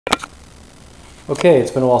Okay, it's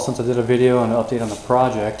been a while since I did a video and an update on the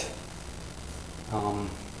project.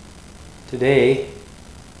 Today,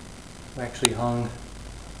 I actually hung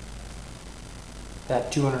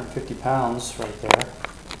that 250 pounds right there.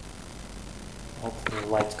 Hopefully the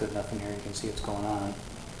light's good enough in here, you can see what's going on.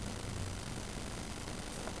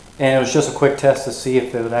 And it was just a quick test to see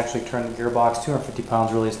if it would actually turn the gearbox. 250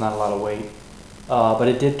 pounds really is not a lot of weight, but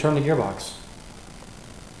it did turn the gearbox.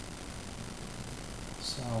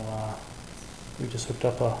 So we just hooked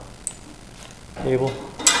up a cable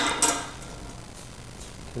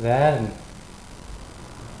to that and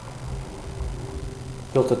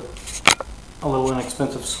built a little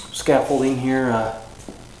inexpensive scaffolding here,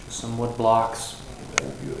 just some wood blocks. Better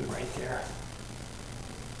view it right there.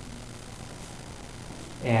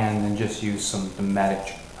 And then just use some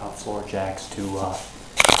pneumatic floor jacks to,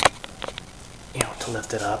 to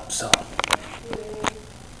lift it up. So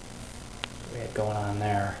we had going on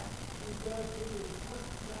there,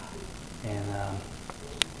 and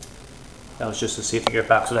that was just to see if the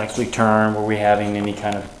gearbox would actually turn. Were we having any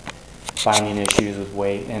kind of binding issues with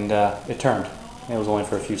weight? And it turned. It was only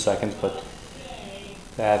for a few seconds, but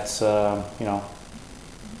that's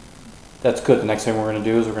that's good. The next thing we're going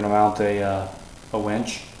to do is we're going to mount a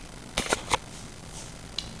winch,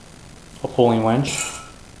 a pulling winch,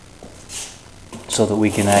 so that we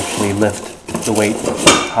can actually lift the weight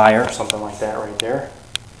higher, something like that right there.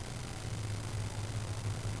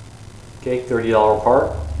 Okay, $30 a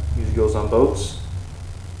part. Usually goes on boats.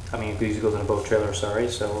 It usually goes on a boat trailer, sorry.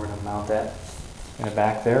 So we're going to mount that in the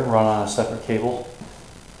back there, run on a separate cable,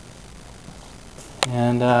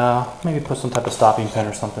 and maybe put some type of stopping pin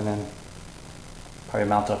or something in. Probably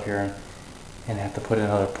mount up here and have to put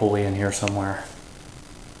another pulley in here somewhere,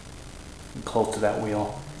 close to that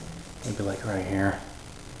wheel. Maybe like right here.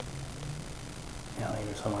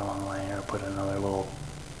 Maybe somewhere along the line here, put another little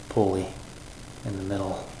pulley in the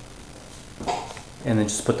middle. And then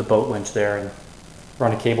just put the boat winch there and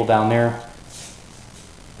run a cable down there.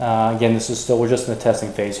 Again, we're just in the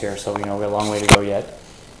testing phase here, so we got a long way to go yet.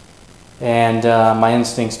 And my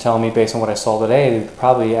instincts tell me, based on what I saw today, to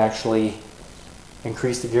probably actually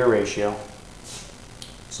increase the gear ratio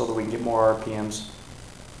so that we can get more RPMs.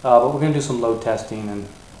 But we're going to do some load testing and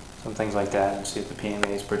some things like that and see if the PMA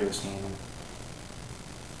is producing. And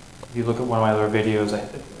if you look at one of my other videos,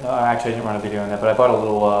 actually I didn't run a video on that, but I bought a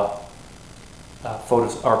little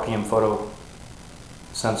RPM photo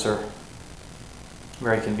sensor.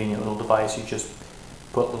 Very convenient little device. You just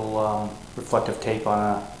put little reflective tape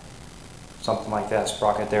on something like that,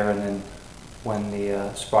 sprocket there, and then when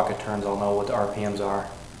the sprocket turns, I'll know what the RPMs are,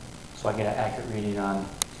 so I get an accurate reading on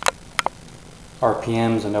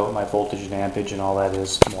RPMs and know what my voltage and ampage and all that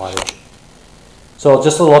is, wattage. So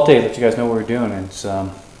just a little update, let you guys know what we're doing. And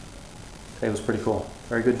today was pretty cool.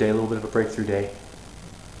 Very good day, a little bit of a breakthrough day.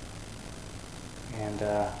 And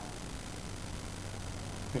I'm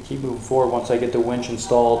going to keep moving forward. Once I get the winch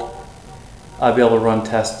installed, I'll be able to run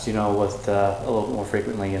tests, with a little bit more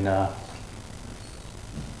frequently and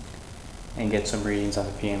get some readings on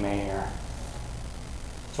the PMA here.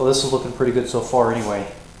 So this is looking pretty good so far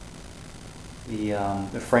anyway.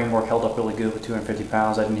 The framework held up really good with 250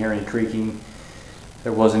 pounds. I didn't hear any creaking.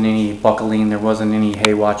 There wasn't any buckling. There wasn't any,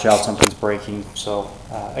 hey, watch out, something's breaking. So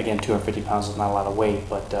again, 250 pounds is not a lot of weight,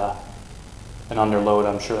 but an under load,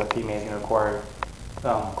 I'm sure that PMA is going to require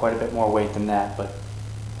quite a bit more weight than that. But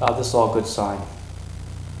this is all a good sign.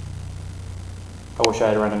 I wish I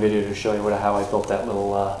had run a video to show you how I built that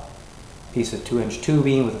little piece of 2-inch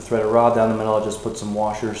tubing with a threaded rod down the middle. I just put some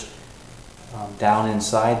washers down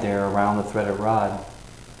inside there around the threaded rod,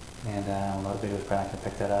 and I don't know, the video is probably not going to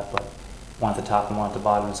pick that up, but one at the top and one at the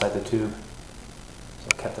bottom inside the tube. So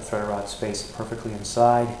I kept the threaded rod spaced perfectly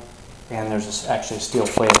inside, and there's actually a steel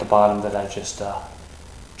plate at the bottom that I just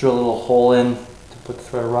drilled a little hole in to put the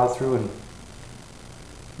threaded rod through, and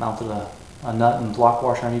mounted a nut and block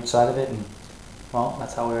washer on each side of it, and well,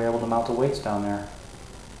 that's how we were able to mount the weights down there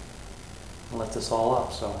and lift this all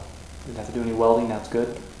up. So didn't have to do any welding. That's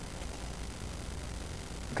good.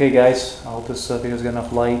 Okay guys, I hope this video's got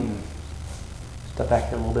enough light, and step back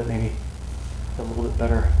here a little bit, maybe get a little bit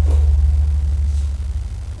better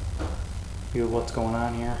view of what's going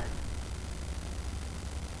on here.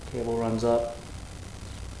 Cable runs up,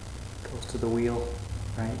 goes to the wheel,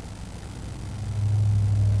 right?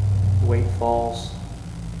 Weight falls,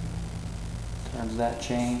 turns that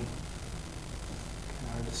chain. Kind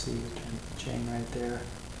of hard to see, turns the chain right there.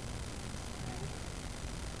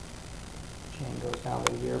 Chain goes down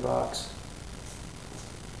to the gearbox.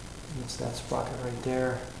 And it's that sprocket right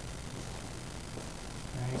there.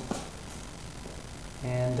 Right?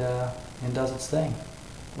 And does its thing.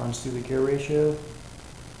 runs through the gear ratio,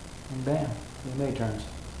 and bam, the May turns.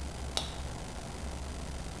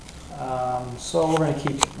 So we're going to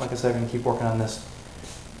keep, like I said, we're going to keep working on this.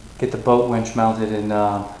 Get the boat winch mounted and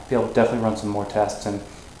be able to definitely run some more tests. And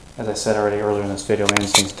as I said already earlier in this video, my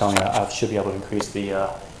instinct's telling me I should be able to increase the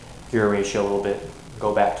gear ratio a little bit,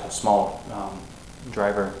 go back to a small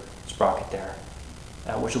driver sprocket there,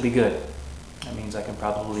 which will be good. That means I can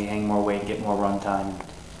probably hang more weight and get more run time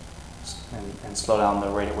and slow down the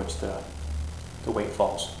rate at which the weight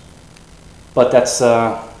falls. But that's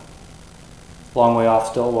a long way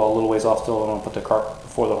off still, well, a little ways off still. I want to put the cart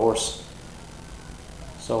before the horse.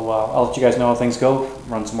 So I'll let you guys know how things go.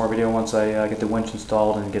 Run some more video once I get the winch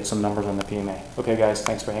installed and get some numbers on the PMA. Okay guys,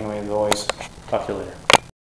 thanks for hanging with me as always. Talk to you later.